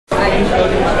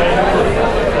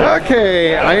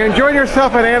Okay, are you enjoying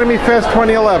yourself at AnimeFest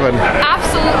 2011?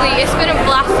 Absolutely, it's been a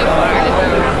blast so far.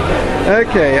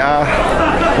 Okay,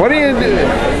 what do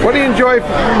you enjoy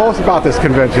most about this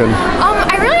convention?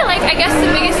 I really like, I guess the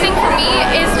biggest thing for me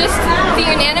is just the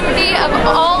unanimity of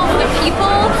all the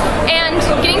people and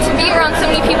getting to be around so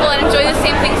many people that enjoy the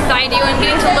same things as I do and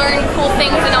getting to learn cool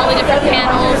things in all the different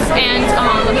panels and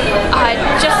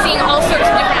just seeing all sorts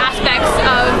of different aspects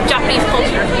of Japanese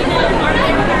culture.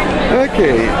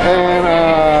 Okay,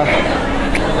 and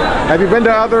have you been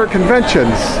to other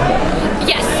conventions?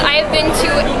 Yes, I have been to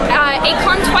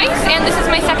A-Con twice, and this is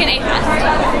my second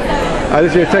AFest.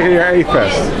 This is your second year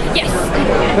AFest? Yes.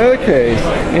 Okay,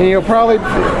 and you'll probably,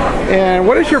 and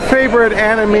what is your favorite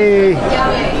anime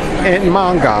and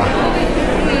manga?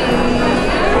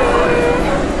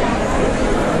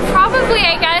 Probably,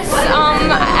 I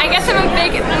guess I'm a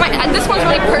big, this one's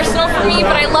really personal for me,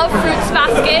 but I love Fruits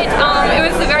Basket.